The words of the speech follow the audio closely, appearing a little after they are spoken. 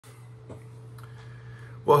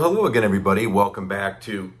Well, hello again, everybody. Welcome back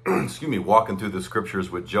to, Walking Through the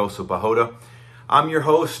Scriptures with Joseph Bahoda. I'm your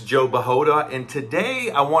host, Joe Bahoda, and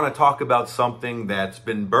today I want to talk about something that's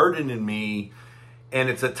been burdening me, and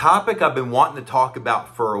it's a topic I've been wanting to talk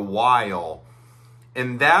about for a while,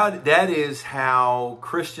 and that is how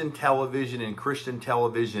Christian television and Christian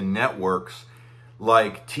television networks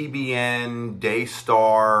like TBN,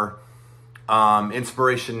 Daystar,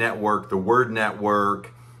 Inspiration Network, the Word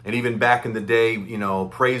Network, and even back in the day,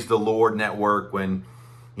 Praise the Lord Network, when,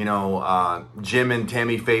 Jim and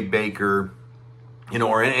Tammy Faye Baker,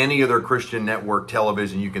 or any other Christian network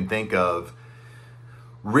television you can think of,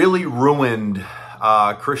 really ruined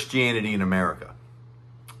Christianity in America.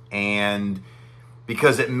 And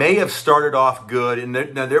because it may have started off good, and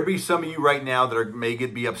there'll be some of you right now that may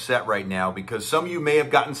be upset right now, because some of you may have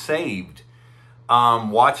gotten saved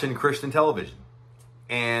watching Christian television.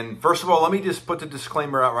 And first of all, let me just put the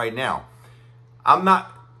disclaimer out right now. I'm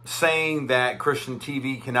not saying that Christian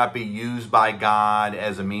TV cannot be used by God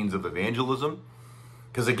as a means of evangelism.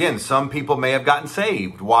 Because again, some people may have gotten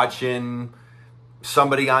saved watching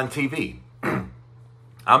somebody on TV.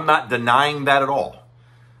 I'm not denying that at all.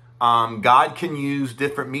 God can use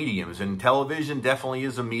different mediums, and television definitely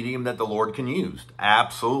is a medium that the Lord can use.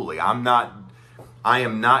 Absolutely. I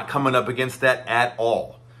am not coming up against that at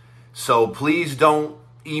all. So please don't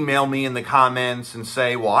email me in the comments and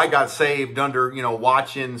say, well, I got saved under,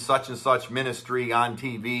 watching such and such ministry on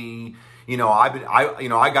TV.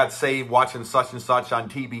 I got saved watching such and such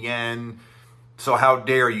on TBN. So how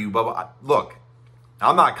dare you? But look,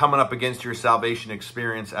 I'm not coming up against your salvation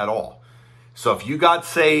experience at all. So if you got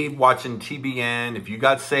saved watching TBN, if you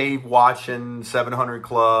got saved watching 700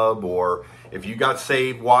 Club, or if you got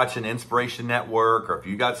saved watching Inspiration Network, or if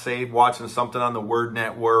you got saved watching something on the Word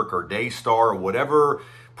Network or Daystar or whatever,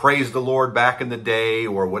 Praise the Lord back in the day,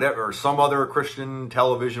 or whatever, or some other Christian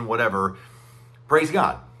television, whatever, praise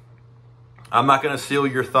God. I'm not going to steal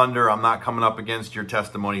your thunder. I'm not coming up against your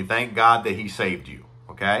testimony. Thank God that He saved you,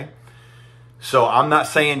 okay? So I'm not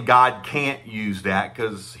saying God can't use that,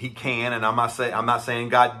 because He can, and I'm not saying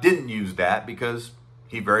God didn't use that, because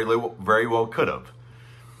He very well could have.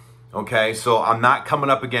 Okay, so I'm not coming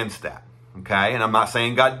up against that. Okay, and I'm not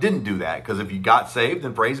saying God didn't do that, because if you got saved,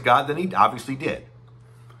 then praise God, then He obviously did.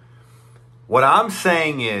 What I'm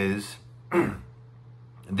saying is,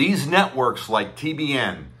 these networks like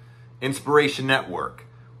TBN, Inspiration Network,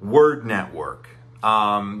 Word Network,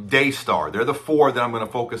 Daystar, they're the four that I'm going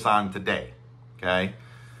to focus on today. Okay,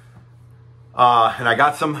 and I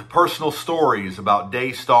got some personal stories about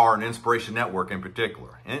Daystar and Inspiration Network in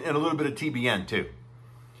particular, and a little bit of TBN too.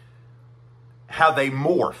 How they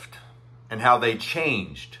morphed and how they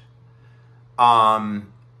changed.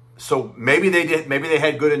 So maybe they did. Maybe they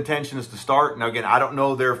had good intentions to start. Now again, I don't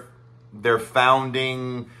know their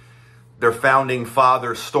founding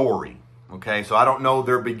father's story. Okay, so I don't know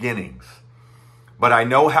their beginnings, but I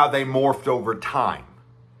know how they morphed over time.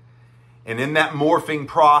 And in that morphing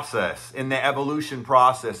process, in the evolution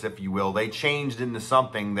process, if you will, they changed into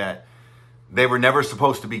something that they were never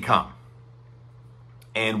supposed to become.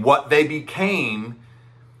 And what they became,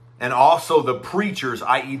 and also the preachers,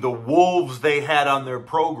 i.e. the wolves they had on their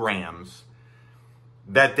programs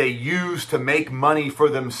that they used to make money for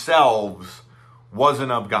themselves,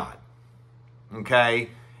 wasn't of God. Okay?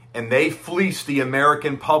 And they fleeced the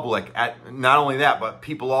American public, at not only that, but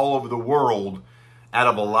people all over the world, out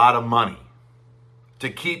of a lot of money to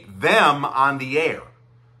keep them on the air.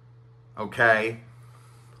 Okay?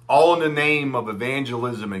 All in the name of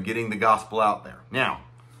evangelism and getting the gospel out there. Now,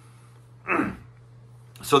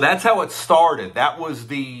 so that's how it started. That was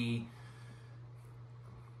the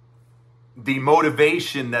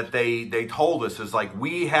motivation that they told us, is like,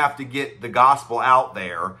 we have to get the gospel out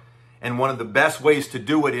there. And one of the best ways to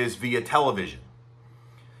do it is via television.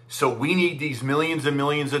 So we need these millions and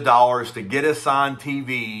millions of dollars to get us on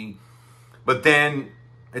TV. But then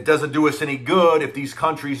it doesn't do us any good if these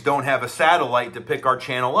countries don't have a satellite to pick our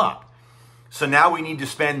channel up. So now we need to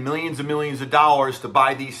spend millions and millions of dollars to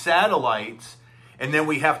buy these satellites. And then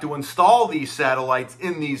we have to install these satellites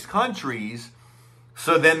in these countries,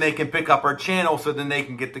 so then they can pick up our channel, so then they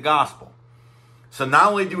can get the gospel. So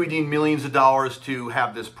not only do we need millions of dollars to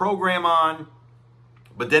have this program on,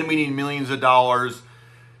 but then we need millions of dollars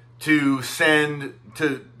to send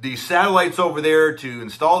to these satellites over there, to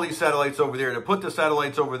install these satellites over there, to put the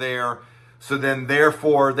satellites over there, so then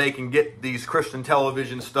therefore they can get these Christian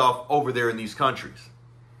television stuff over there in these countries.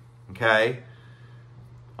 Okay?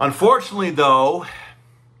 Unfortunately, though,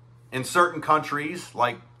 in certain countries,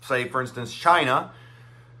 like, say, for instance, China,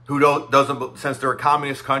 who doesn't, since they're a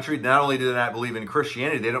communist country, not only do they not believe in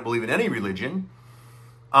Christianity, they don't believe in any religion,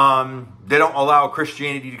 They don't allow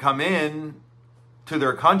Christianity to come in to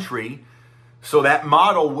their country, so that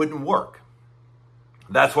model wouldn't work.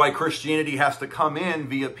 That's why Christianity has to come in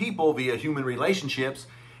via people, via human relationships,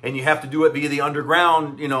 and you have to do it via the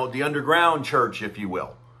underground, the underground church, if you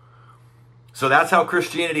will. So that's how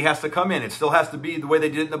Christianity has to come in. It still has to be the way they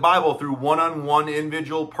did it in the Bible, through one-on-one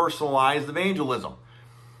individual personalized evangelism.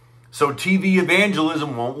 So TV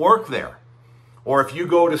evangelism won't work there. Or if you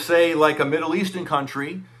go to, say, like a Middle Eastern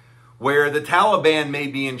country where the Taliban may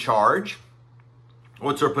be in charge,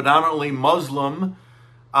 which are predominantly Muslim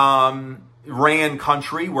ran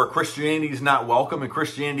country where Christianity is not welcome and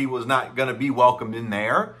Christianity was not going to be welcomed in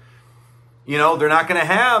there. They're not going to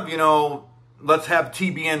have, let's have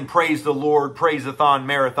TBN Praise the Lord, Praise-a-thon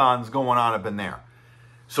marathons going on up in there.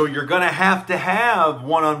 So you're going to have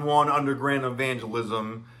one-on-one underground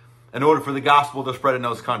evangelism in order for the gospel to spread in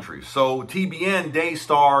those countries. So TBN,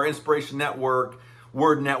 Daystar, Inspiration Network,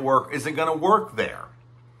 Word Network isn't going to work there.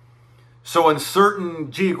 So in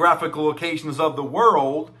certain geographical locations of the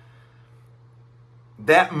world,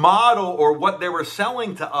 that model or what they were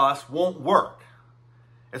selling to us won't work.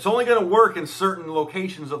 It's only going to work in certain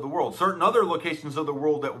locations of the world. Certain other locations of the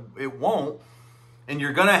world that it won't. And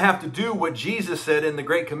you're going to have to do what Jesus said in the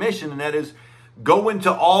Great Commission, and that is go into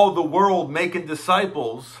all the world making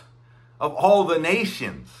disciples of all the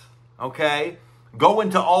nations. Okay? Go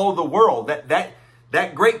into all the world.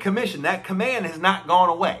 That Great Commission, that command has not gone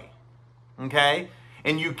away. Okay?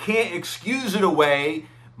 And you can't excuse it away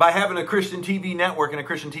by having a Christian TV network and a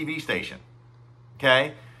Christian TV station.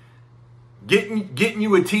 Okay? Getting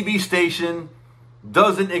you a TV station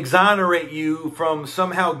doesn't exonerate you from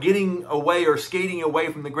somehow getting away or skating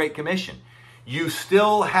away from the Great Commission. You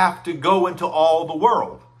still have to go into all the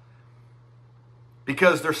world.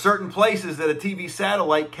 Because there's certain places that a TV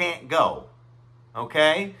satellite can't go.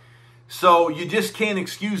 Okay? So you just can't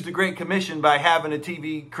excuse the Great Commission by having a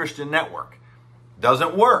TV Christian network.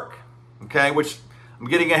 Doesn't work. Okay? Which I'm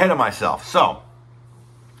getting ahead of myself. So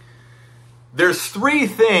there's three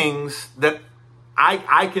things that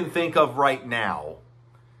I can think of right now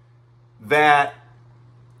that,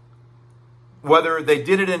 whether they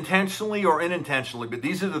did it intentionally or unintentionally, but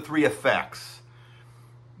these are the three effects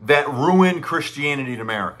that ruined Christianity in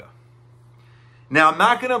America. Now, I'm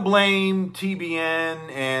not going to blame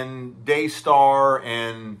TBN and Daystar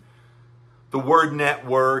and the Word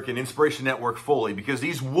Network and Inspiration Network fully, because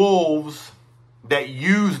these wolves that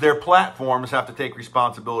use their platforms have to take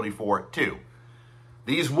responsibility for it too.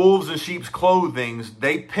 These wolves in sheep's clothing,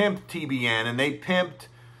 they pimped TBN and they pimped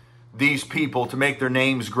these people to make their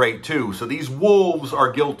names great too. So these wolves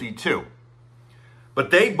are guilty too. But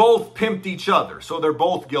they both pimped each other, so they're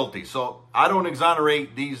both guilty. So I don't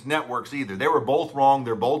exonerate these networks either. They were both wrong.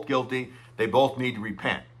 They're both guilty. They both need to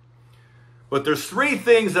repent. But there's three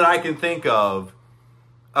things that I can think of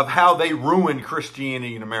how they ruined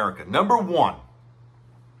Christianity in America. Number one,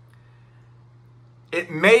 it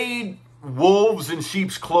made wolves in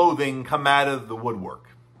sheep's clothing come out of the woodwork.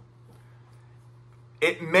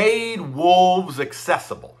 It made wolves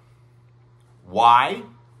accessible. Why?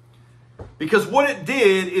 Because what it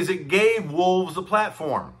did is it gave wolves a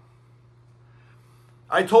platform.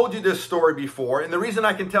 I told you this story before, and the reason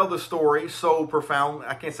I can tell the story so profound,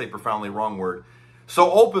 I can't say profoundly, wrong word,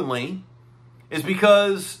 so openly, is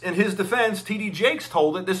because in his defense, T.D. Jakes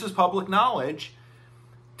told it. This is public knowledge.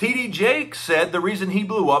 T.D. Jakes said the reason he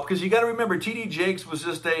blew up, because you got to remember, T.D. Jakes was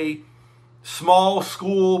just a small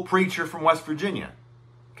school preacher from West Virginia.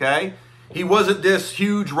 Okay? He wasn't this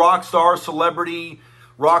huge rock star, celebrity,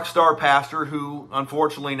 rock star pastor who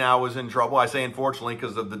unfortunately now is in trouble. I say unfortunately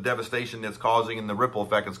because of the devastation that's causing and the ripple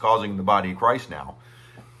effect it's causing in the body of Christ now.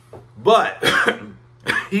 But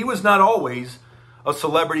he was not always a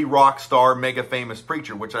celebrity rock star, mega famous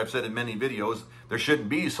preacher, which I've said in many videos, there shouldn't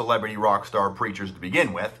be celebrity rock star preachers to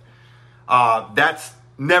begin with. That's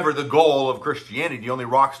never the goal of Christianity. The only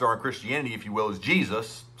rock star in Christianity, if you will, is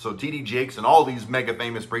Jesus. So T.D. Jakes and all these mega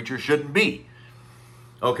famous preachers shouldn't be.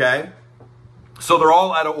 Okay? So they're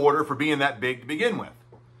all out of order for being that big to begin with.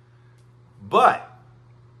 But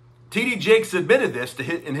T.D. Jakes admitted this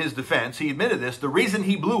in his defense. He admitted this. The reason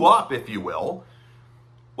he blew up, if you will,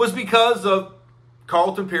 was because of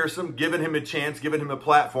Carlton Pearson giving him a chance, giving him a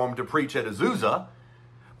platform to preach at Azusa.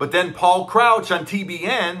 But then Paul Crouch on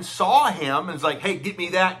TBN saw him and was like, hey, get me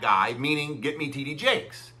that guy, meaning get me T.D.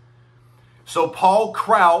 Jakes. So Paul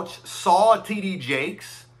Crouch saw T.D.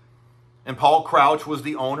 Jakes, and Paul Crouch was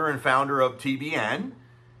the owner and founder of TBN.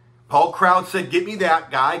 Paul Crouch said, get me that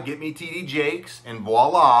guy, get me T.D. Jakes, and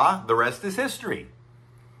voila, the rest is history.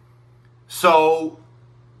 So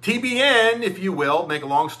TBN, if you will, make a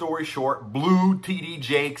long story short, blew TD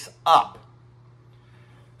Jakes up.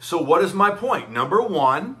 So what is my point? Number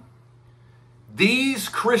one, these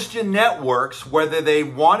Christian networks, whether they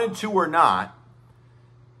wanted to or not,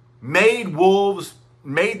 made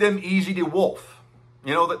them easy to wolf.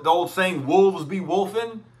 You know the old saying, wolves be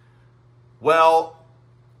wolfing? Well,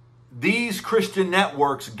 these Christian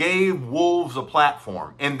networks gave wolves a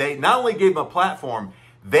platform. And they not only gave them a platform,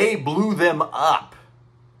 they blew them up.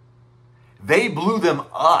 They blew them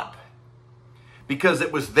up. Because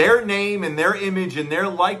it was their name and their image and their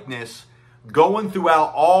likeness going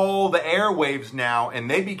throughout all the airwaves now, and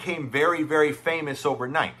they became very, very famous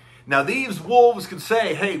overnight. Now, these wolves could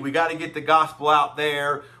say, hey, we got to get the gospel out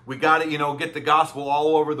there. We got to, get the gospel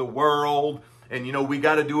all over the world. And, we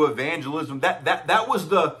got to do evangelism. That was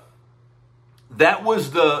the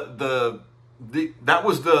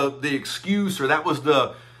excuse, or that was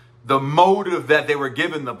the motive that they were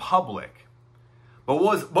giving the public. But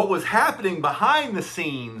what was happening behind the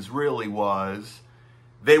scenes really was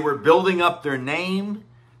they were building up their name,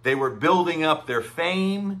 they were building up their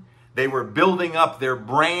fame, they were building up their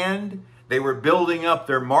brand, they were building up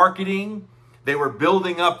their marketing, they were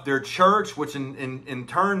building up their church, which in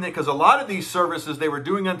turn, because a lot of these services they were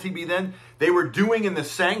doing on TV then, they were doing in the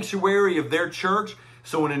sanctuary of their church.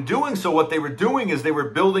 So in doing so, what they were doing is they were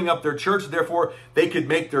building up their church. Therefore, they could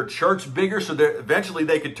make their church bigger. So that eventually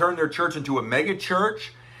they could turn their church into a mega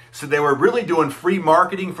church. So they were really doing free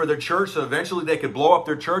marketing for their church. So eventually they could blow up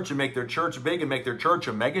their church and make their church big and make their church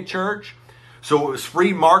a mega church. So it was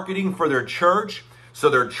free marketing for their church. So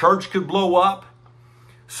their church could blow up.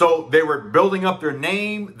 So they were building up their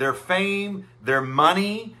name, their fame, their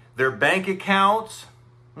money, their bank accounts.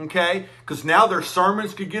 Okay? Because now their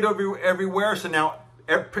sermons could get everywhere. So now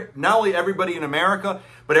not only everybody in America,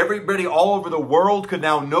 but everybody all over the world could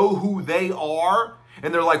now know who they are.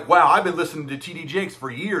 And they're like, wow, I've been listening to TD Jakes for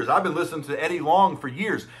years. I've been listening to Eddie Long for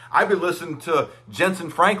years. I've been listening to Jensen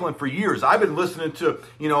Franklin for years. I've been listening to,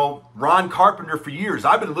 Ron Carpenter for years.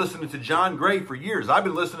 I've been listening to John Gray for years. I've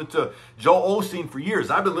been listening to Joel Osteen for years.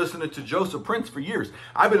 I've been listening to Joseph Prince for years.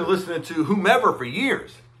 I've been listening to whomever for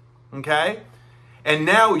years. Okay? And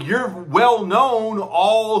now you're well known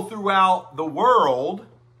all throughout the world.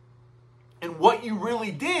 And what you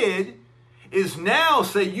really did is now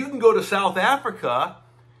say you can go to South Africa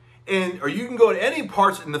or you can go to any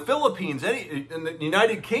parts in the Philippines, in the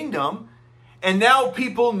United Kingdom, and now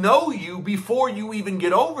people know you before you even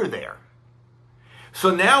get over there.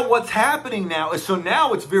 So now what's happening now is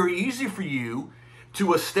now it's very easy for you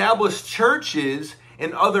to establish churches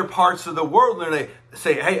in other parts of the world. And they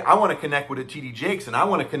say, hey, I want to connect with a TD Jakes, and I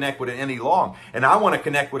want to connect with an Eddie Long, and I want to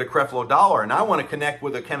connect with a Creflo Dollar, and I want to connect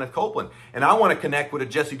with a Kenneth Copeland, and I want to connect with a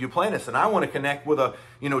Jesse Duplantis, and I want to connect with a,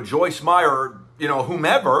 Joyce Meyer,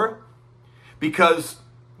 whomever, because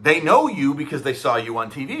they know you because they saw you on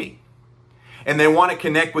TV. And they want to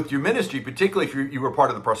connect with your ministry, particularly if you were part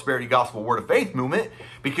of the Prosperity Gospel Word of Faith movement,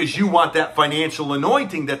 because you want that financial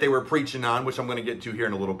anointing that they were preaching on, which I'm going to get to here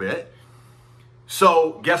in a little bit.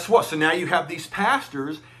 So guess what? So now you have these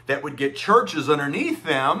pastors that would get churches underneath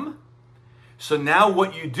them. So now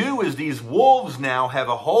what you do is these wolves now have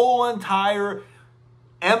a whole entire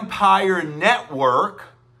empire network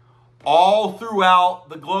all throughout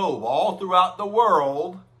the globe, all throughout the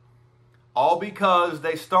world, all because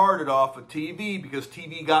they started off with TV, because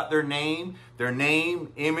TV got their name,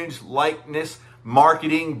 image, likeness,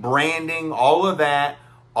 marketing, branding, all of that,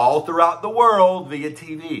 all throughout the world via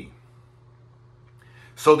TV.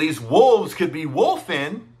 So these wolves could be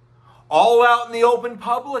wolfing all out in the open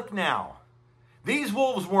public now. These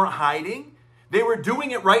wolves weren't hiding. They were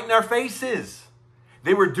doing it right in our faces.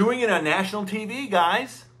 They were doing it on national TV,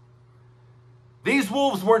 guys. These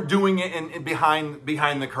wolves weren't doing it behind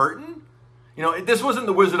the curtain. This wasn't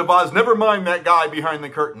the Wizard of Oz. Never mind that guy behind the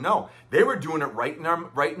curtain. No, they were doing it right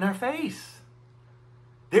in our face.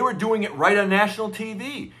 They were doing it right on national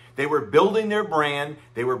TV. They were building their brand.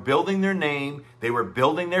 They were building their name. They were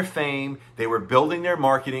building their fame. They were building their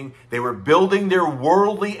marketing. They were building their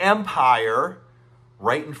worldly empire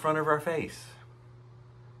right in front of our face.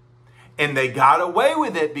 And they got away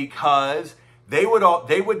with it because they would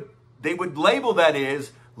label that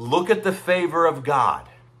as, look at the favor of God.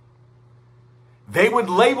 They would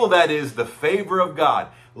label that as the favor of God.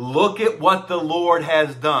 Look at what the Lord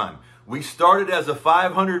has done. We started as a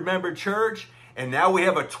 500-member church, and now we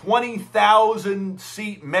have a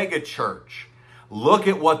 20,000-seat mega church. Look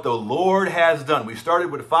at what the Lord has done. We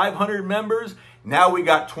started with 500 members. Now we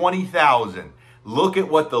got 20,000. Look at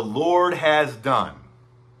what the Lord has done.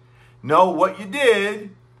 No, what you did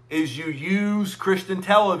is you use Christian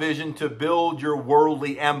television to build your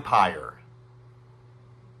worldly empire.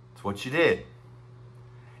 That's what you did.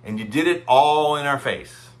 And you did it all in our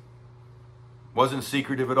face. Wasn't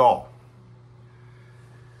secretive at all.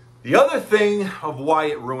 The other thing of why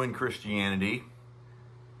it ruined Christianity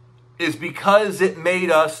is because it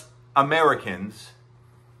made us Americans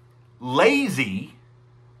lazy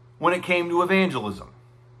when it came to evangelism.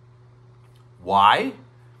 Why?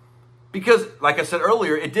 Because, like I said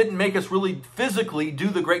earlier, it didn't make us really physically do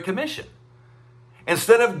the Great Commission.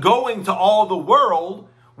 Instead of going to all the world,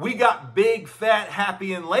 we got big, fat,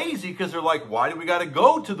 happy, and lazy because they're like, why do we got to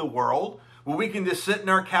go to the world? Well, we can just sit in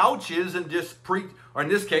our couches and just preach, or in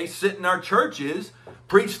this case, sit in our churches,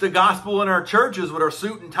 preach the gospel in our churches with our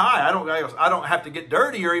suit and tie. I don't have to get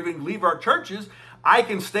dirty or even leave our churches. I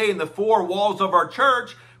can stay in the four walls of our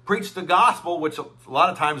church, preach the gospel, which a lot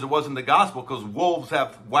of times it wasn't the gospel because wolves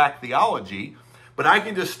have whack theology. But I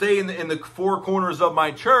can just stay in the four corners of my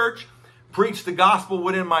church, preach the gospel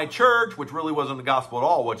within my church, which really wasn't the gospel at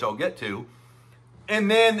all, which I'll get to, and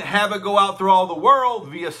then have it go out through all the world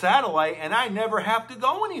via satellite, and I never have to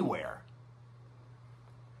go anywhere.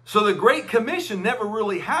 So the Great Commission never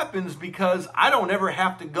really happens because I don't ever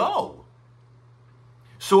have to go.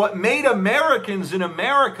 So it made Americans in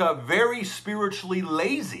America very spiritually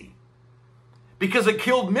lazy because it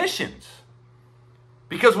killed missions.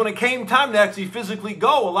 Because when it came time to actually physically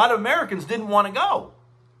go, a lot of Americans didn't want to go.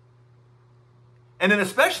 And then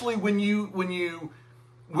especially when you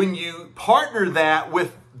partner that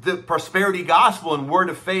with the prosperity gospel and word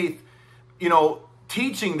of faith,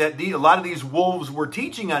 teaching that a lot of these wolves were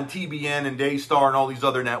teaching on TBN and Daystar and all these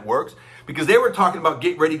other networks, because they were talking about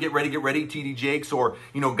get ready, TD Jakes, or,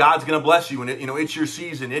 God's going to bless you, and it's your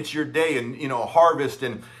season, it's your day, and, harvest,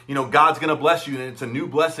 and, God's going to bless you, and it's a new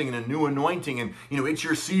blessing and a new anointing, and, it's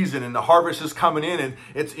your season, and the harvest is coming in, and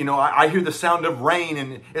it's, I hear the sound of rain,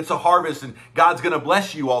 and it's a harvest, and God's going to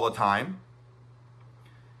bless you all the time.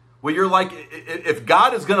 Well, you're like, if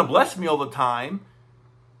God is going to bless me all the time,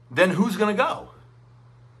 then who's going to go?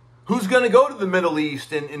 Who's going to go to the Middle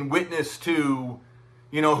East and witness to,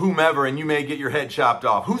 whomever, and you may get your head chopped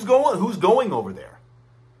off? Who's going over there?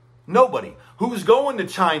 Nobody. Who's going to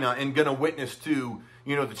China and going to witness to,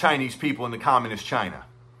 the Chinese people in the communist China?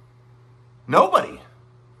 Nobody.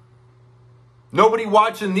 Nobody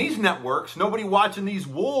watching these networks. Nobody watching these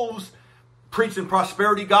wolves preaching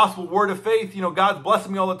prosperity gospel, word of faith. God's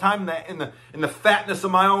blessing me all the time in the fatness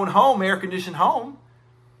of my own home, air-conditioned home.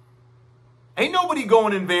 Ain't nobody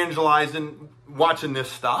going evangelizing, watching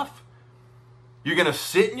this stuff. You're going to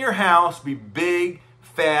sit in your house, be big,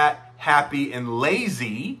 fat, happy, and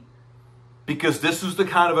lazy because this is the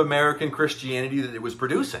kind of American Christianity that it was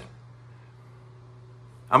producing.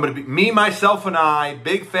 I'm going to be me, myself, and I,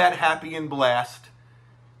 big, fat, happy, and blessed,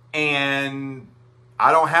 and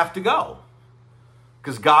I don't have to go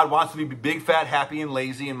because God wants me to be big, fat, happy, and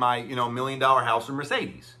lazy in my, $1 million house or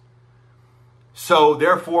Mercedes. So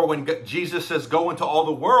therefore, when Jesus says go into all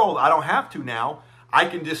the world, I don't have to now. I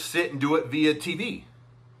can just sit and do it via TV.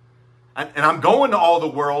 And I'm going to all the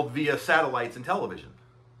world via satellites and television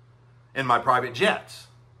in my private jets.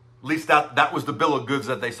 At least that was the bill of goods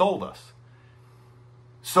that they sold us.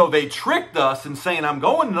 So they tricked us in saying I'm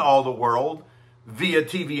going to all the world via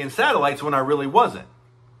TV and satellites when I really wasn't,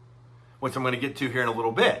 which I'm going to get to here in a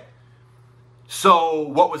little bit. So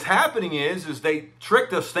what was happening is they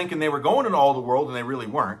tricked us thinking they were going into all the world and they really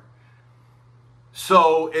weren't.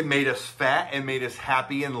 So it made us fat and made us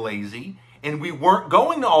happy and lazy. And we weren't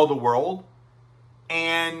going to all the world.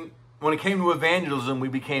 And when it came to evangelism, we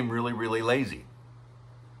became really, really lazy.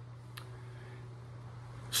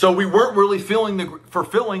 So we weren't really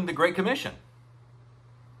fulfilling the Great Commission.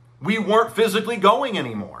 We weren't physically going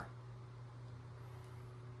anymore.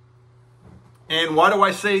 And why do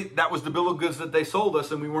I say that was the bill of goods that they sold us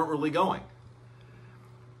and we weren't really going?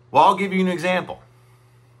 Well, I'll give you an example.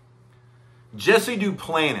 Jesse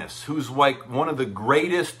Duplantis, who's like one of the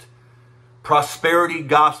greatest prosperity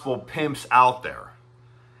gospel pimps out there.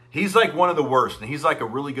 He's like one of the worst, and he's like a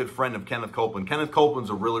really good friend of Kenneth Copeland. Kenneth Copeland's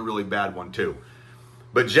a really, really bad one too.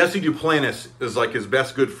 But Jesse Duplantis is like his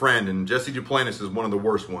best good friend, and Jesse Duplantis is one of the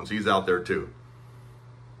worst ones. He's out there too.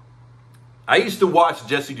 I used to watch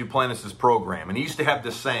Jesse Duplantis' program, and he used to have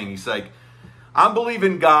this saying. He's like, I'm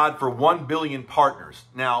believing God for 1 billion partners.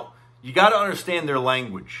 Now, you got to understand their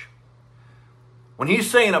language. When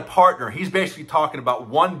he's saying a partner, he's basically talking about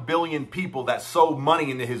 1 billion people that sow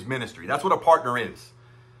money into his ministry. That's what a partner is.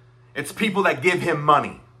 It's people that give him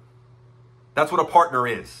money. That's what a partner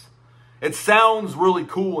is. It sounds really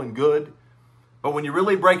cool and good, but when you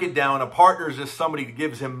really break it down, a partner is just somebody that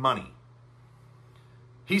gives him money.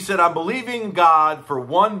 He said, I'm believing God for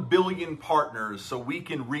 1 billion partners so we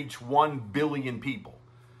can reach 1 billion people.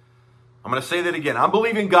 I'm going to say that again. I'm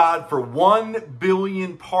believing God for 1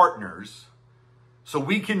 billion partners so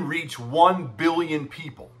we can reach 1 billion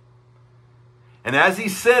people. And as he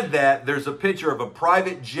said that, there's a picture of a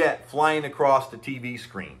private jet flying across the TV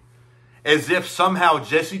screen. As if somehow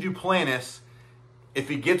Jesse Duplantis, if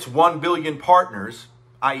he gets 1 billion partners,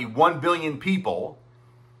 i.e. 1 billion people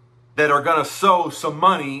that are going to sow some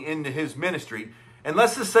money into his ministry, and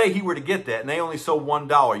let's just say he were to get that and they only sow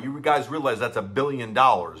 $1. You guys realize that's $1 billion,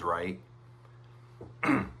 right?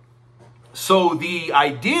 So the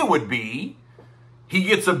idea would be he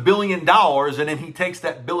gets $1 billion and then he takes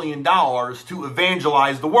that $1 billion to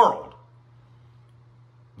evangelize the world.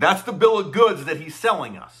 That's the bill of goods that he's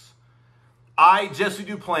selling us. I, Jesse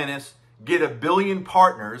Duplantis, get 1 billion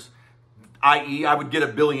partners, i.e. I would get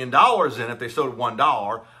 $1 billion in if they sold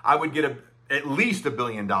 $1. I would get at least $1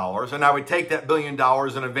 billion, and I would take that $1 billion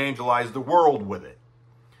and evangelize the world with it.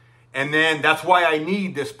 And then that's why I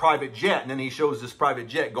need this private jet. And then he shows this private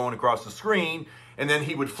jet going across the screen, and then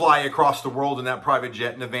he would fly across the world in that private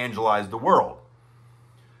jet and evangelize the world.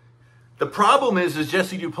 The problem is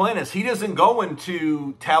Jesse Duplantis, he doesn't go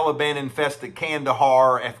into Taliban-infested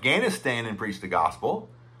Kandahar, Afghanistan and preach the gospel.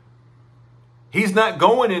 He's not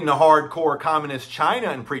going into hardcore communist China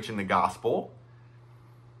and preaching the gospel.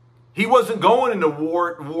 He wasn't going into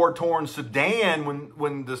war-torn Sudan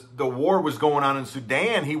when the war was going on in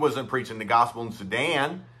Sudan. He wasn't preaching the gospel in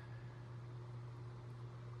Sudan.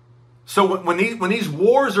 So when these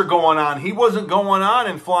wars are going on, he wasn't going on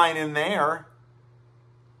and flying in there.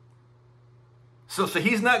 So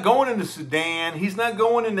he's not going into Sudan. He's not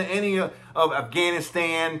going into any of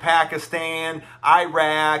Afghanistan, Pakistan,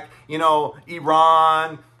 Iraq,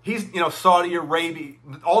 Iran. He's, Saudi Arabia,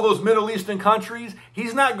 all those Middle Eastern countries.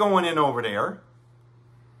 He's not going in over there.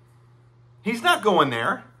 He's not going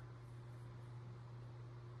there.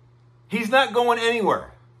 He's not going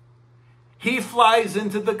anywhere. He flies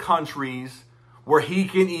into the countries where he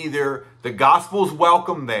can either, the gospel's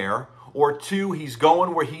welcome there, or 2, he's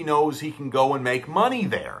going where he knows he can go and make money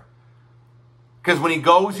there. Because when he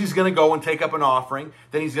goes, he's going to go and take up an offering.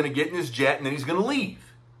 Then he's going to get in his jet and then he's going to leave.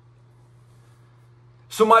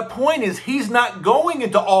 So my point is, he's not going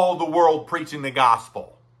into all the world preaching the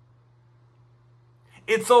gospel.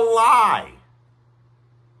 It's a lie.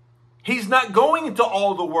 He's not going into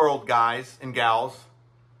all the world, guys and gals.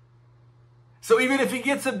 So even if he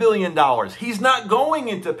gets $1 billion, he's not going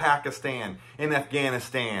into Pakistan and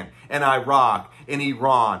Afghanistan and Iraq and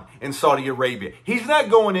Iran and Saudi Arabia. He's not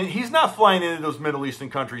going in. He's not flying into those Middle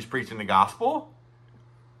Eastern countries preaching the gospel.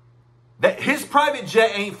 His private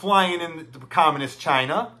jet ain't flying into communist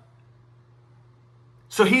China.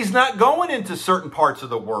 So he's not going into certain parts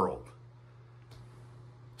of the world.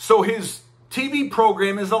 So his TV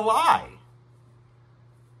program is a lie.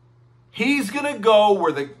 He's going to go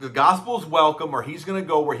where the gospel's welcome, or he's going to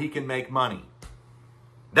go where he can make money.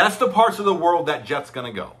 That's the parts of the world that jet's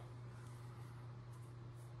going to go.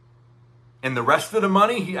 And the rest of the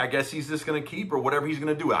money, I guess he's just going to keep, or whatever he's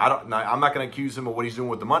going to do. I'm not going to accuse him of what he's doing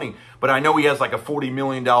with the money, but I know he has like a $40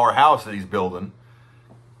 million house that he's building,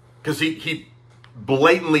 because he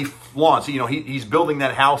blatantly flaunts. He's building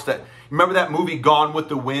that house that, remember that movie Gone with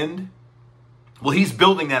the Wind? Well, he's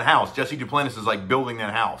building that house. Jesse Duplantis is like building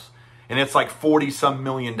that house. And it's like $40-some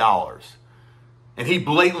million. And he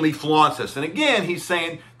blatantly flaunts this. And again, he's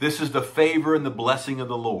saying this is the favor and the blessing of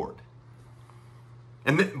the Lord.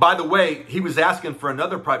 And by the way, he was asking for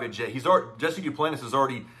another private jet. Jesse Duplantis has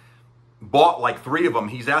already bought like 3 of them.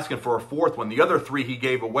 He's asking for a 4th one. The other 3 he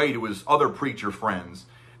gave away to his other preacher friends.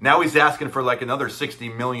 Now he's asking for like another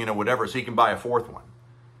 $60 million or whatever so he can buy a 4th one.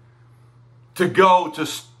 To go to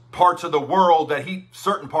parts of the world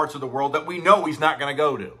certain parts of the world that we know he's not going to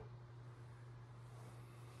go to.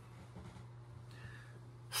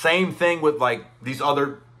 Same thing with like these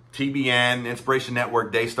other TBN, Inspiration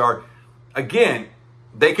Network, Daystar. Again,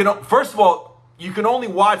 first of all, you can only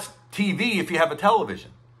watch TV if you have a television.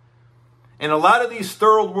 And a lot of these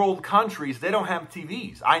third world countries, they don't have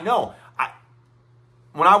TVs. I know.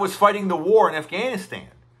 When I was fighting the war in Afghanistan,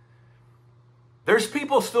 there's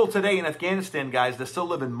people still today in Afghanistan, guys, that still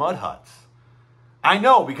live in mud huts. I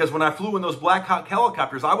know, because when I flew in those Black Hawk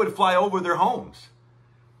helicopters, I would fly over their homes.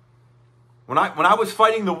 When I was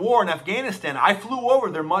fighting the war in Afghanistan, I flew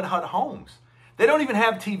over their mud hut homes. They don't even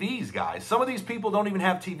have TVs, guys. Some of these people don't even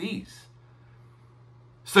have TVs.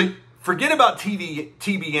 So forget about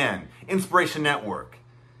TBN, Inspiration Network,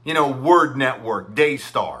 Word Network,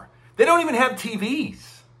 Daystar. They don't even have TVs.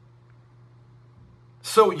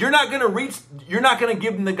 So you're not going to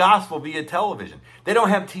give them the gospel via television. They don't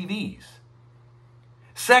have TVs.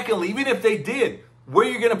 Secondly, even if they did, where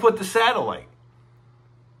are you going to put the satellite?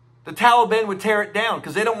 The Taliban would tear it down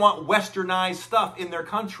because they don't want westernized stuff in their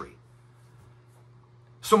country.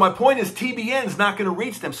 So my point is TBN is not going to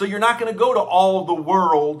reach them. So you're not going to go to all the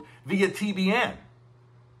world via TBN.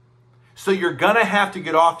 So you're going to have to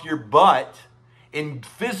get off your butt and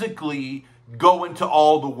physically go into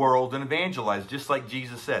all the world and evangelize, just like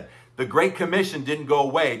Jesus said. The Great Commission didn't go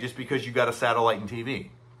away just because you got a satellite and TV.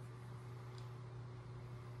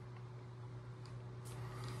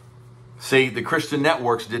 See, the Christian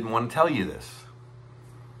networks didn't want to tell you this.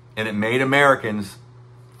 And it made Americans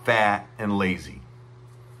fat and lazy.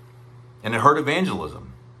 And it hurt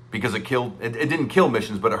evangelism because it didn't kill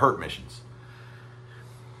missions, but it hurt missions.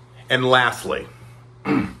 And lastly,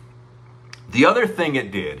 the other thing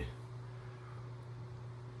it did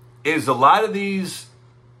is a lot of these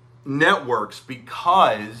networks,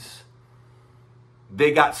 because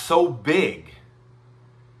they got so big,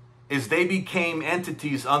 is they became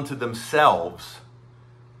entities unto themselves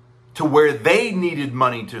to where they needed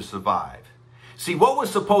money to survive. See, what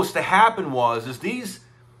was supposed to happen is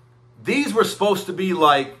these were supposed to be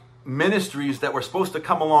like ministries that were supposed to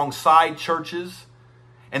come alongside churches,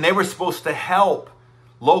 and they were supposed to help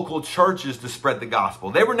local churches to spread the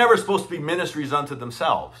gospel. They were never supposed to be ministries unto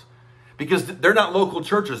themselves, because they're not local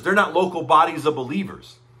churches. They're not local bodies of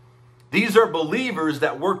believers. These are believers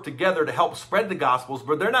that work together to help spread the gospels,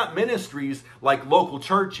 but they're not ministries like local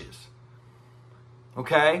churches.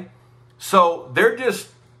 Okay? So they're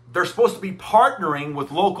supposed to be partnering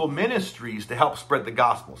with local ministries to help spread the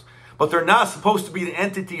gospels, but they're not supposed to be an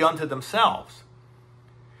entity unto themselves.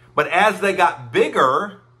 But as they got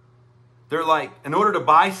bigger, they're like, in order to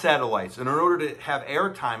buy satellites, and in order to have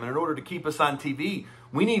airtime, and in order to keep us on TV,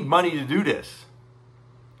 we need money to do this.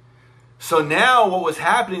 So now what was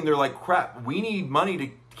happening, they're like, crap, we need money to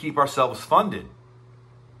keep ourselves funded.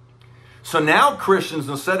 So now Christians,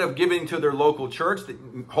 instead of giving to their local church,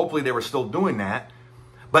 hopefully they were still doing that,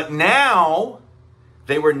 but now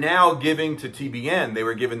they were now giving to TBN, they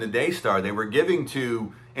were giving to Daystar, they were giving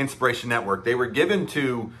to Inspiration Network, they were giving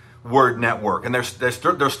to Word Network, and they're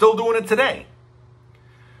still doing it today.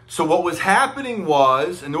 So what was happening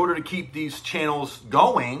was, in order to keep these channels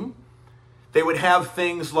going, they would have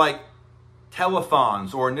things like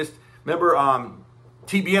telethons, or in this, remember,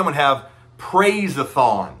 TBN would have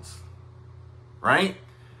praise-a-thons, right?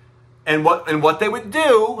 And what they would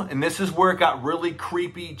do, and this is where it got really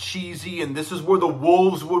creepy, cheesy, and this is where the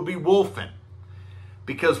wolves would be wolfing.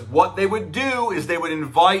 Because what they would do is they would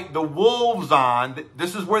invite the wolves on.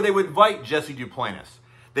 This is where they would invite Jesse Duplantis.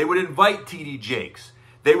 They would invite T.D. Jakes.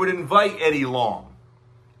 They would invite Eddie Long.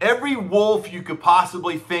 Every wolf you could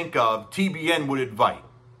possibly think of, TBN would invite.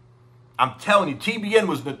 I'm telling you, TBN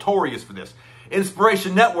was notorious for this.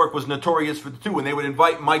 Inspiration Network was notorious for it too, when they would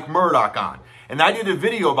invite Mike Murdoch on. And I did a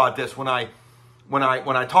video about this when I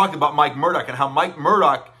talked about Mike Murdoch and how Mike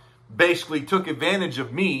Murdoch basically took advantage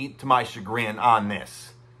of me, to my chagrin, on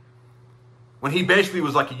this. When he basically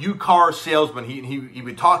was like a used car salesman, he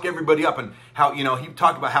would talk everybody up, and how, he would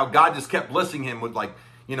talk about how God just kept blessing him with, like,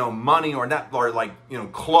 money, or not, or like,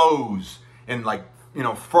 clothes, and like,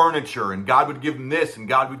 furniture, and God would give him this, and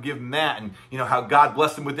God would give him that, and how God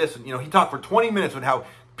blessed him with this, and he talked for 20 minutes with how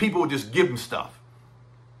people would just give him stuff.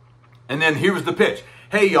 And then here was the pitch.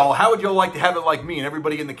 Hey y'all, how would y'all like to have it like me? And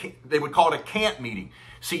everybody they would call it a camp meeting.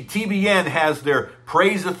 See, TBN has their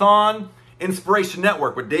Praise-a-thon. Inspiration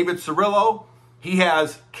Network with David Cirillo, he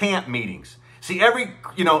has camp meetings. See,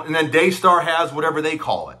 and then Daystar has whatever they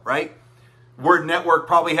call it, right? Word Network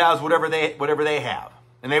probably has whatever they have.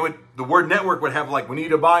 And the Word Network would have, like, we need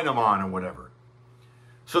to bind them on or whatever.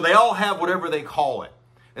 So they all have whatever they call it.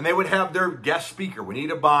 And they would have their guest speaker, we need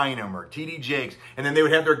to bind them, or T.D. Jakes. And then they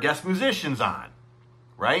would have their guest musicians on,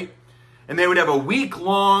 right? And they would have a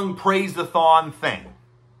week-long praise-a-thon thing.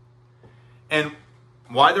 And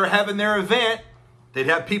while they're having their event, they'd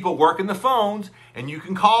have people working the phones, and you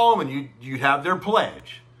can call them, and you'd have their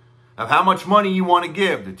pledge of how much money you want to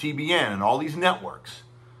give to TBN and all these networks.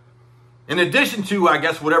 In addition to, I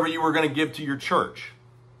guess, whatever you were going to give to your church.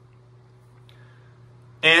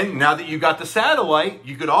 And now that you got the satellite,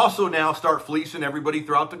 you could also now start fleecing everybody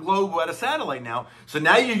throughout the globe who had a satellite now. So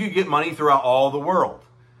now you can get money throughout all the world.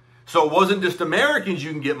 So it wasn't just Americans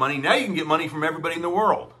you can get money. Now you can get money from everybody in the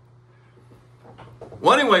world.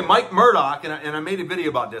 Well, anyway, Mike Murdoch, and I made a video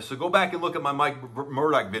about this, so go back and look at my Mike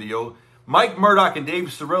Murdoch video. Mike Murdoch and Dave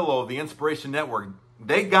Cirillo of the Inspiration Network,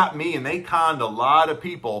 they got me, and they conned a lot of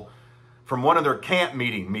people from one of their camp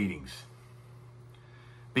meetings.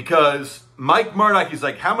 Because Mike Murdock, he's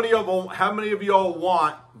like, how many of y'all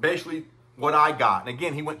want basically what I got? And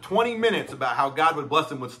again, he went 20 minutes about how God would bless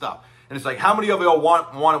him with stuff. And it's like, how many of y'all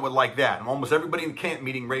want it with like that? And almost everybody in the camp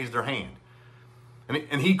meeting raised their hand.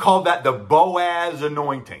 And he called that the Boaz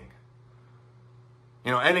anointing.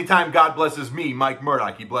 You know, anytime God blesses me, Mike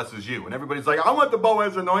Murdock, he blesses you. And everybody's like, I want the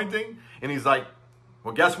Boaz anointing. And he's like,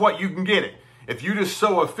 well, guess what? You can get it. If you just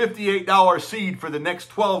sow a $58 seed for the next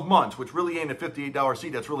 12 months, which really ain't a $58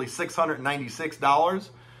 seed, that's really $696.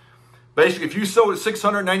 Basically, if you sow a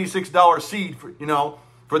 $696 seed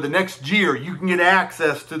for the next year, you can get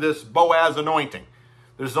access to this Boaz anointing.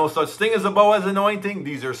 There's no such thing as a Boaz anointing.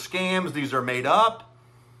 These are scams. These are made up.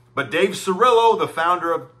 But Dave Cirillo, the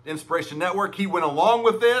founder of Inspiration Network, he went along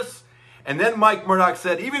with this. And then Mike Murdock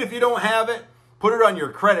said, even if you don't have it, put it on your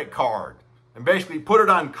credit card. And basically put it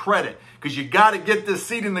on credit, because you got to get this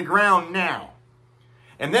seed in the ground now.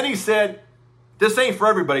 And then he said, this ain't for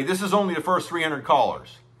everybody. This is only the first 300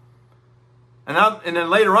 callers. And then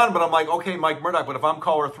later on, but I'm like, okay, Mike Murdock, but if I'm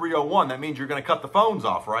caller 301, that means you're going to cut the phones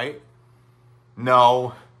off, right?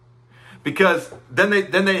 No. Because then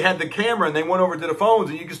they had the camera and they went over to the phones,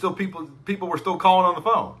 and you can still people were still calling on the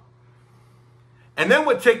phone. And then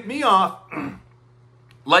what ticked me off,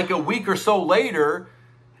 like a week or so later,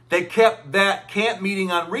 they kept that camp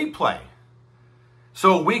meeting on replay.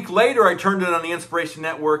 So a week later, I turned it on the Inspiration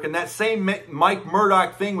Network, and that same Mike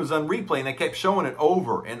Murdock thing was on replay, and they kept showing it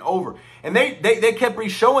over and over. And they kept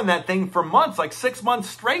re-showing that thing for months, like 6 months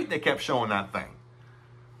straight, they kept showing that thing.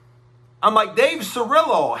 I'm like, Dave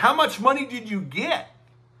Cirillo, how much money did you get?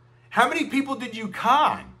 How many people did you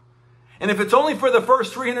con? And if it's only for the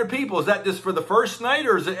first 300 people, is that just for the first night,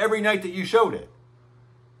 or is it every night that you showed it?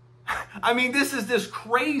 I mean, this is just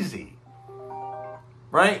crazy,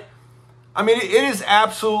 right? I mean, it is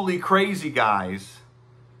absolutely crazy, guys,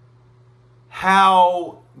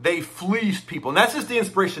 how they fleeced people. And that's just the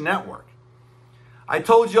Inspiration Network. I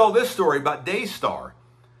told you all this story about Daystar,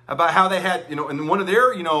 about how they had, in one of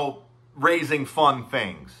their, raising fund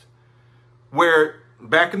things, where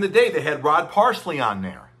back in the day they had Rod Parsley on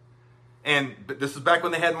there. And this is back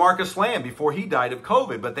when they had Marcus Lamb before he died of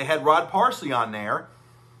COVID, but they had Rod Parsley on there.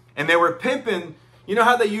 And they were pimping, you know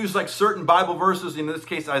how they use like certain Bible verses, in this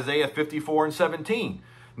case, Isaiah 54 and 17.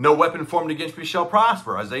 No weapon formed against me shall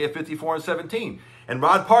prosper, Isaiah 54 and 17. And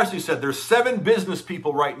Rod Parsley said, there's 7 business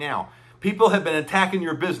people right now. People have been attacking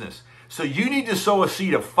your business. So you need to sow a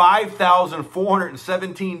seed of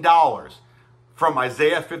 $5,417 from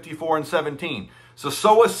Isaiah 54 and 17. So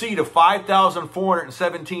sow a seed of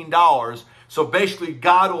 $5,417. So basically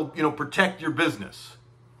God will, protect your business.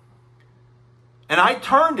 And I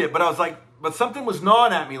turned it, but I was like, but something was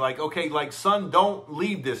gnawing at me, like, okay, like, son, don't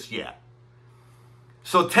leave this yet.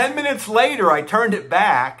 So 10 minutes later, I turned it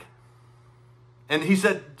back, and he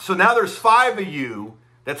said, so now there's 5 of you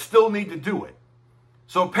that still need to do it.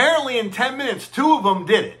 So apparently in 10 minutes, 2 of them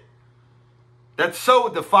did it. That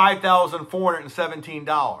sowed the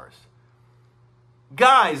 $5,417.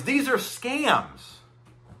 Guys, these are scams.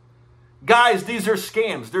 Guys, these are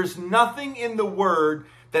scams. There's nothing in the Word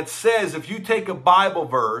that says if you take a Bible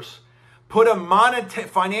verse, put a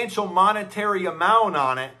financial monetary amount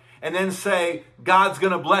on it, and then say, God's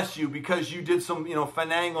going to bless you because you did some,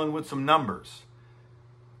 finagling with some numbers.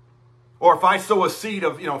 Or if I sow a seed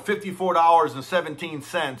of,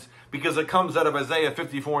 $54.17 because it comes out of Isaiah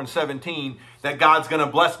 54 and 17, that God's going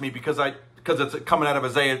to bless me because it's coming out of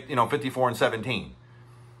Isaiah, 54 and 17.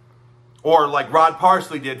 Or like Rod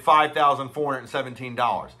Parsley did,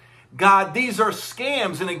 $5,417. God, these are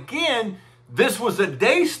scams. And again, this was a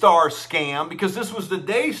Daystar scam because this was the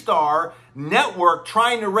Daystar network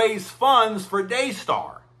trying to raise funds for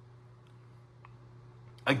Daystar.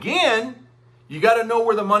 Again, you got to know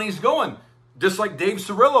where the money's going. Just like Dave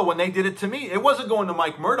Cirillo, when they did it to me, it wasn't going to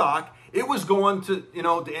Mike Murdock. It was going to,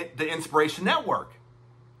 the Inspiration Network.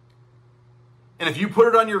 And if you put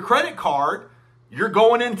it on your credit card, you're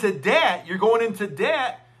going into debt. You're going into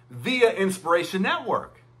debt via Inspiration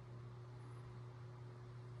Network.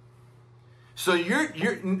 So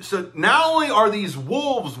so not only are these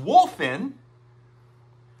wolves wolfing,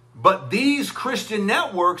 but these Christian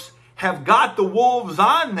networks have got the wolves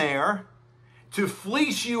on there to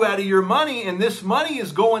fleece you out of your money, and this money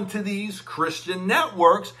is going to these Christian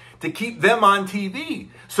networks to keep them on TV.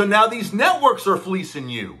 So now these networks are fleecing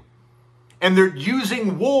you, and they're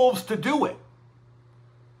using wolves to do it,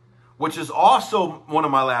 which is also one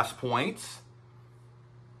of my last points,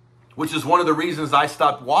 which is one of the reasons I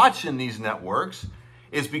stopped watching these networks,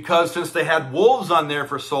 is because since they had wolves on there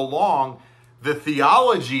for so long, the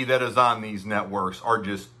theology that is on these networks are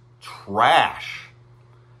just trash.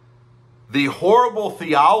 The horrible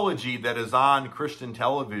theology that is on Christian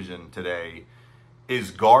television today is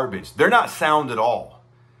garbage. They're not sound at all.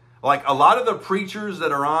 Like a lot of the preachers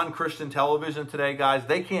that are on Christian television today, guys,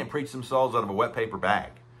 they can't preach themselves out of a wet paper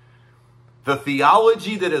bag. The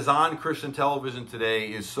theology that is on Christian television today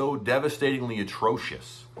is so devastatingly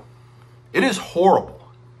atrocious. It is horrible.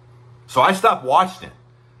 So I stopped watching it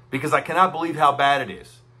because I cannot believe how bad it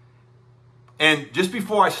is. And just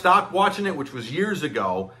before I stopped watching it, which was years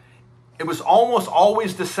ago, it was almost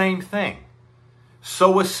always the same thing.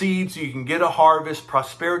 Sow a seed so you can get a harvest,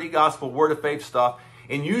 prosperity gospel, word of faith stuff.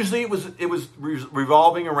 And usually it was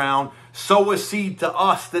revolving around sow a seed to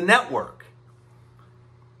us, the network.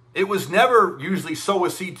 It was never usually sow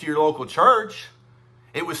a seed to your local church.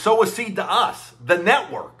 It was sow a seed to us, the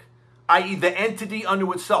network, i.e. the entity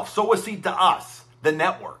unto itself. Sow a seed to us, the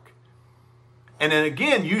network. And then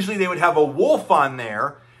again, usually they would have a wolf on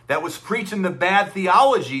there that was preaching the bad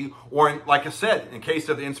theology, or like I said, in the case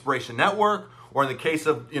of the Inspiration Network, or in the case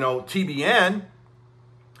of, TBN,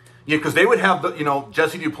 because they would have,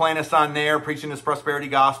 Jesse Duplantis on there preaching this prosperity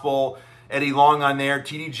gospel, Eddie Long on there,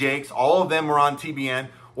 T.D. Jakes, all of them were on TBN.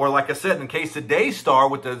 Or like I said, in the case of Daystar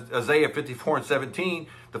with the Isaiah 54 and 17,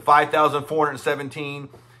 the $5,417,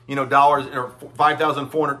 dollars, or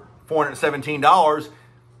 $5,417,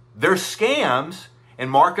 they're scams,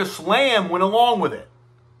 and Marcus Lamb went along with it.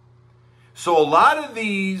 So a lot of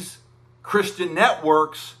these Christian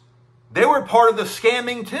networks, they were part of the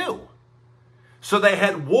scamming too. So they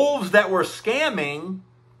had wolves that were scamming,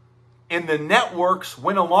 and the networks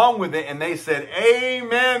went along with it, and they said,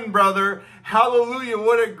 amen, brother. Hallelujah.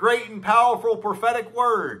 What a great and powerful prophetic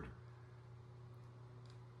word.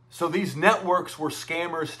 So these networks were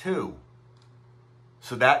scammers too.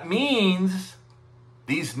 So that means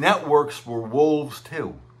these networks were wolves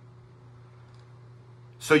too.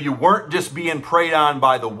 So you weren't just being preyed on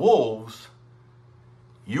by the wolves.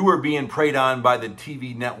 You were being preyed on by the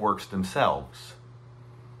TV networks themselves.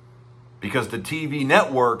 Because the TV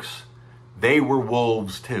networks, they were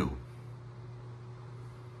wolves too.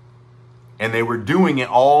 And they were doing it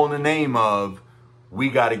all in the name of, we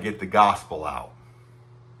got to get the gospel out.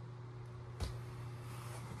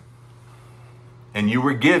 And you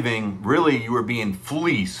were you were being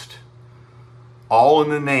fleeced, all in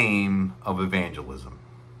the name of evangelism.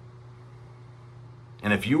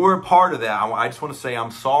 And if you were a part of that, I just want to say I'm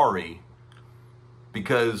sorry,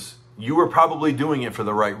 because you were probably doing it for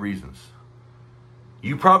the right reasons.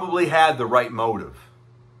 You probably had the right motive.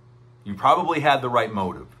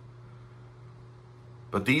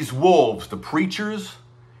 But these wolves, the preachers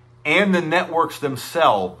and the networks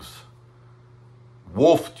themselves,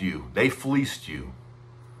 wolfed you. They fleeced you.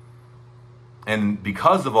 And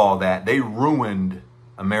because of all that, they ruined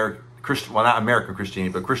Christianity,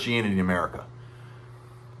 but Christianity in America.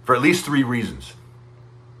 For at least 3 reasons.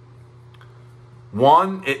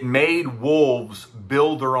 1, it made wolves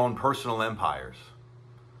build their own personal empires.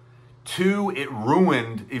 2, it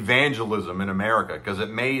ruined evangelism in America because it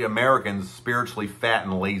made Americans spiritually fat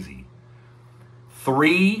and lazy.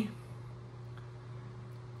 3,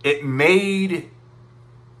 it made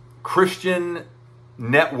Christian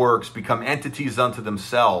networks become entities unto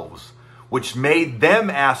themselves, which made them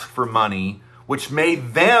ask for money, which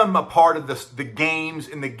made them a part of the games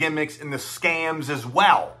and the gimmicks and the scams as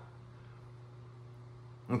well.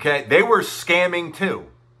 Okay, they were scamming too.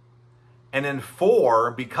 And then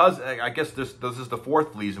 4, because I guess this is the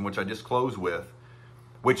 4th reason, which I just closed with,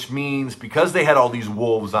 which means because they had all these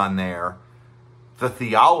wolves on there, the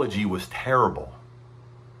theology was terrible.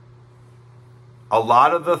 A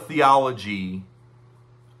lot of the theology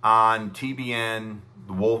on TBN,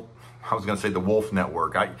 the Wolf, I was going to say the Wolf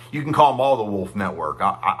Network. You can call them all the Wolf Network.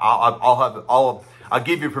 I'll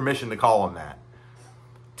give you permission to call them that.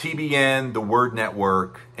 TBN, the Word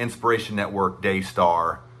Network, Inspiration Network,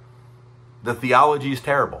 Daystar. The theology is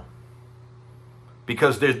terrible.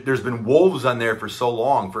 Because there's been wolves on there for so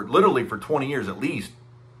long, literally for 20 years at least.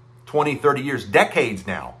 20, 30 years, decades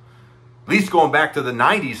now. At least going back to the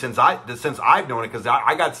 90s since I've known it, because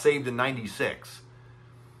I got saved in 96.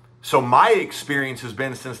 So my experience has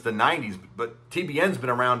been since the 90s, but TBN's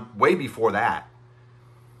been around way before that.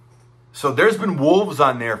 So there's been wolves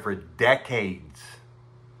on there for decades.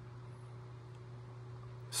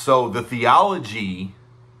 So the theology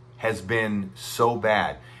has been so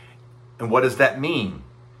bad. And what does that mean?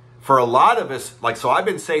 For a lot of us, so I've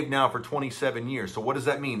been saved now for 27 years. So what does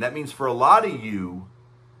that mean? That means for a lot of you,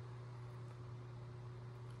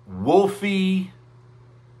 wolfy,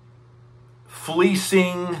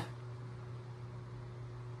 fleecing,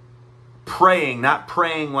 preying, not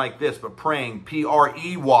praying like this, but praying,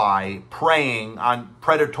 P-R-E-Y, preying on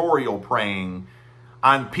predatorial preying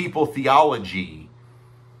on people theology.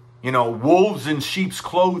 You know, wolves in sheep's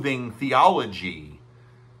clothing theology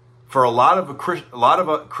for a lot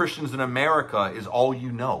of Christians in America is all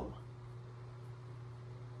you know.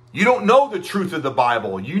 You don't know the truth of the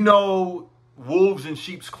Bible. You know wolves in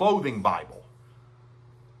sheep's clothing Bible.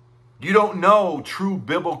 You don't know true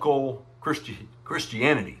biblical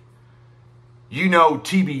Christianity. You know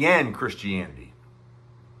TBN Christianity.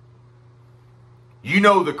 You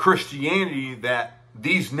know the Christianity that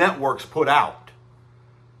these networks put out.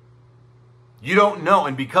 You don't know,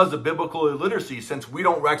 and because of biblical illiteracy, since we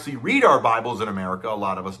don't actually read our Bibles in America, a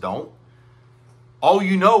lot of us don't, all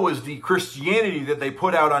you know is the Christianity that they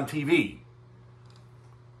put out on TV,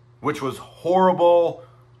 which was horrible,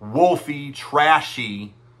 wolfy,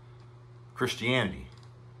 trashy Christianity.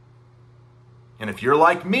 And if you're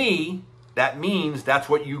like me, that means that's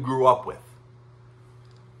what you grew up with.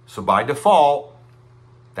 So by default,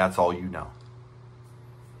 that's all you know.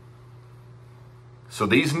 So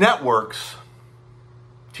these networks,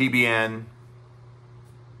 TBN,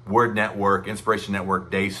 Word Network, Inspiration Network,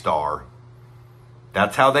 Daystar,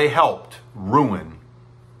 that's how they helped ruin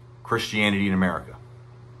Christianity in America.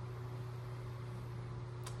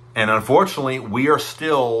 And unfortunately, we are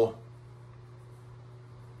still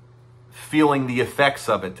feeling the effects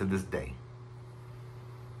of it to this day.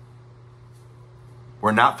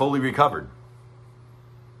 We're not fully recovered.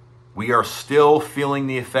 We are still feeling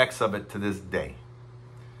the effects of it to this day.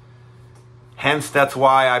 Hence, that's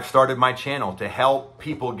why I've started my channel, to help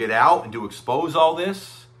people get out and to expose all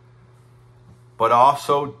this, but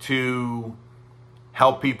also to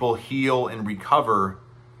help people heal and recover,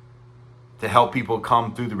 to help people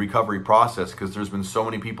come through the recovery process, because there's been so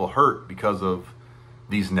many people hurt because of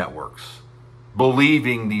these networks,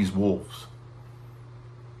 believing these wolves.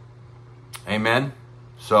 Amen?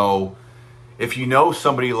 So, if you know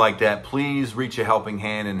somebody like that, please reach a helping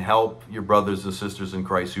hand and help your brothers and sisters in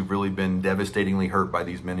Christ who've really been devastatingly hurt by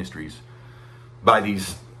these ministries, by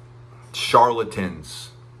these charlatans.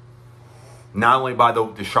 Not only by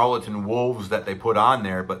the charlatan wolves that they put on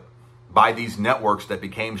there, but by these networks that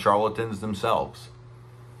became charlatans themselves,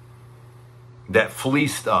 that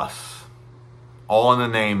fleeced us, all in the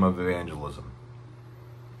name of evangelism.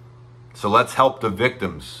 So let's help the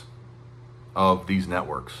victims of these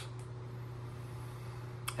networks.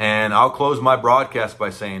 And I'll close my broadcast by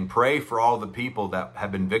saying, pray for all the people that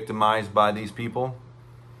have been victimized by these people.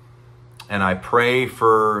 And I pray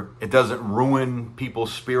for it doesn't ruin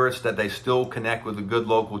people's spirits, that they still connect with a good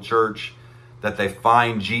local church, that they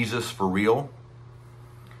find Jesus for real.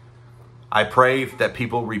 I pray that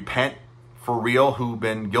people repent for real who've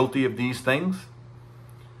been guilty of these things.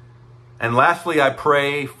 And lastly, I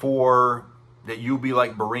pray for that you be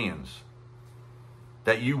like Bereans,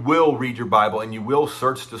 that you will read your Bible and you will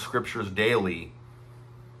search the scriptures daily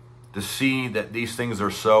to see that these things are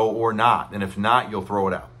so or not. And if not, you'll throw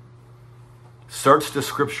it out. Search the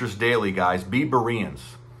scriptures daily, guys. Be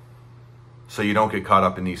Bereans so you don't get caught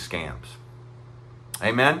up in these scams.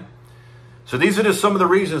 Amen? So these are just some of the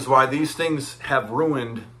reasons why these things have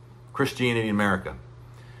ruined Christianity in America.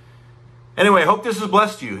 Anyway, I hope this has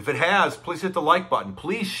blessed you. If it has, please hit the like button.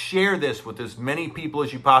 Please share this with as many people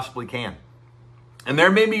as you possibly can. And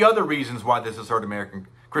there may be other reasons why this has hurt American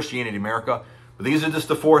Christianity in America, but these are just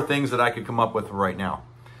the 4 things that I could come up with right now.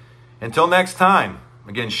 Until next time,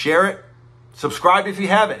 again, share it, subscribe if you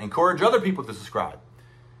haven't, encourage other people to subscribe.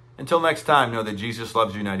 Until next time, know that Jesus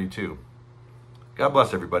loves you and I do too. God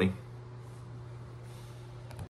bless everybody.